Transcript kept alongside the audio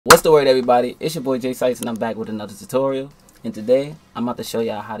What's the word, everybody? It's your boy Jsitez, and I'm back with another tutorial. And today I'm about to show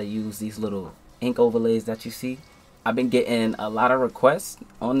y'all how to use these little ink overlays that you see. I've been getting a lot of requests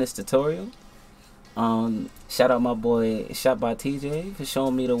on this tutorial. Shout out my boy Shot by TJ for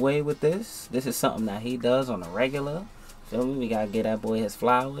showing me the way with this. This is something that he does on a regular. Feel me? We gotta get that boy his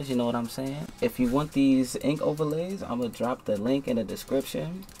flowers, you know what I'm saying? If you want these ink overlays, I'm gonna drop the link in the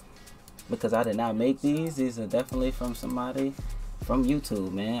description, because I did not make these. These are definitely from somebody from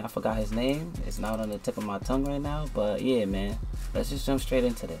YouTube, man. I forgot his name. It's not on the tip of my tongue right now, but yeah, man. Let's just jump straight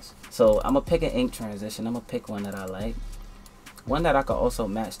into this. So I'm gonna pick an ink transition. I'm gonna pick one that I like. One that I could also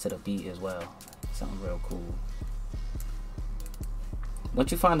match to the beat as well. Something real cool.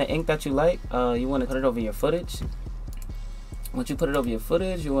 Once you find the ink that you like, you wanna put it over your footage. Once you put it over your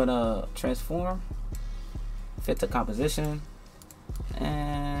footage, you wanna transform, fit to composition,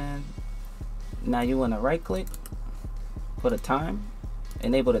 and now you wanna right click, put a time,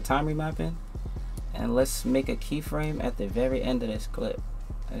 enable the time remapping, and let's make a keyframe at the very end of this clip.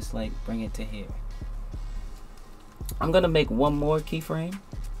 Let's like bring it to here. I'm gonna make one more keyframe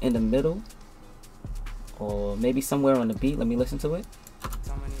in the middle, or maybe somewhere on the beat. Let me listen to it.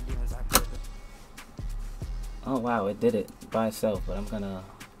 Oh wow, it did it by itself, but I'm gonna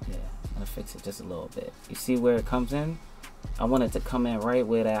fix it just a little bit. You see where it comes in? I want it to come in right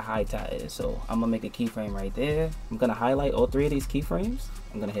where that high tie is, so I'm gonna make a keyframe right there. I'm gonna highlight all three of these keyframes.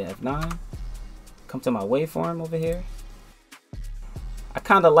 I'm gonna hit F9, come to my waveform over here. I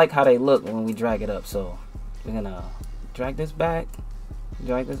kind of like how they look when we drag it up, so we're gonna drag this back,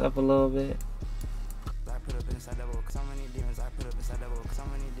 drag this up a little bit.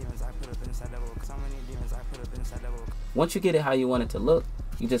 Once you get it how you want it to look,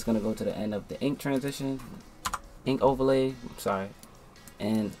 you're just gonna go to the end of the ink transition, ink overlay,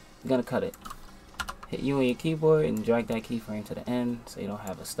 and you're gonna cut it. Hit U on your keyboard and drag that keyframe to the end so you don't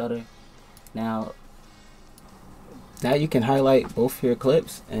have a stutter. Now you can highlight both your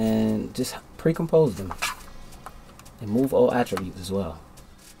clips and just pre-compose them and move all attributes as well.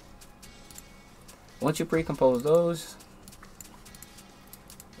 Once you pre-compose those,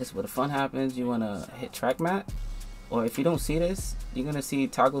 this is where the fun happens. You wanna hit track mat, or if you don't see this, you're gonna see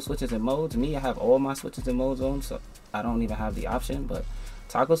toggle switches and modes. Me, I have all my switches and modes on, so I don't even have the option, but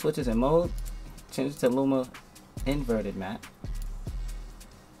toggle switches and mode, change it to Luma inverted mat.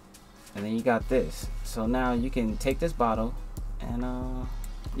 And then you got this. So now you can take this bottle and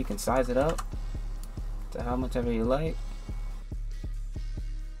you can size it up to how much ever you like.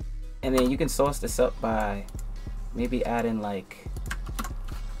 And then you can source this up by maybe adding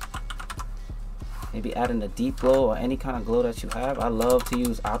a deep glow or any kind of glow that you have. I love to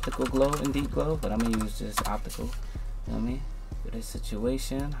use optical glow and deep glow, but I'm gonna use just optical. You know what I mean? For this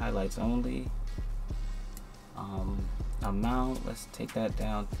situation, highlights only. Amount, let's take that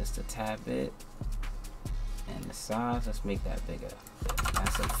down just a tad bit. And the size, let's make that bigger. Add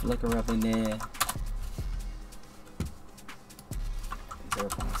some flicker up in there.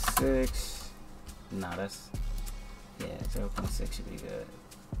 0.6. Nah, that's, yeah, 0.6 should be good.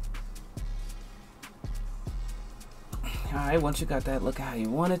 Alright, once you got that look how you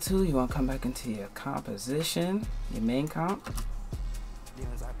want it to, you want to come back into your composition, your main comp.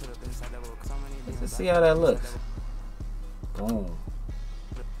 Let's see how that looks. Boom.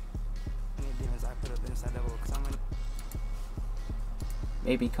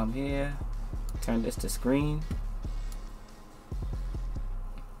 Maybe come here, turn this to screen.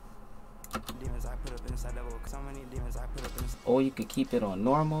 Or you could keep it on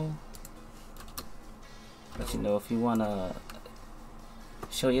normal. But you know, if you want to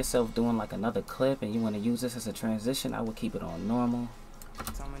show yourself doing like another clip and you want to use this as a transition, I would keep it on normal.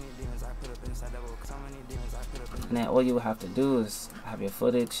 And then all you would have to do is have your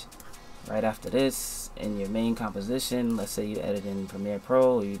footage right after this in your main composition. Let's say you edit in Premiere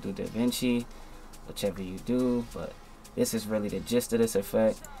Pro or you do DaVinci, whichever you do, but this is really the gist of this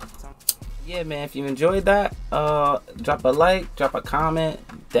effect. Yeah, man, if you enjoyed that, drop a like, drop a comment,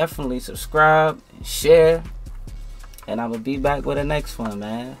 definitely subscribe, share, and I'm gonna be back with the next one,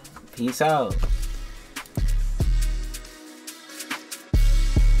 man. Peace out.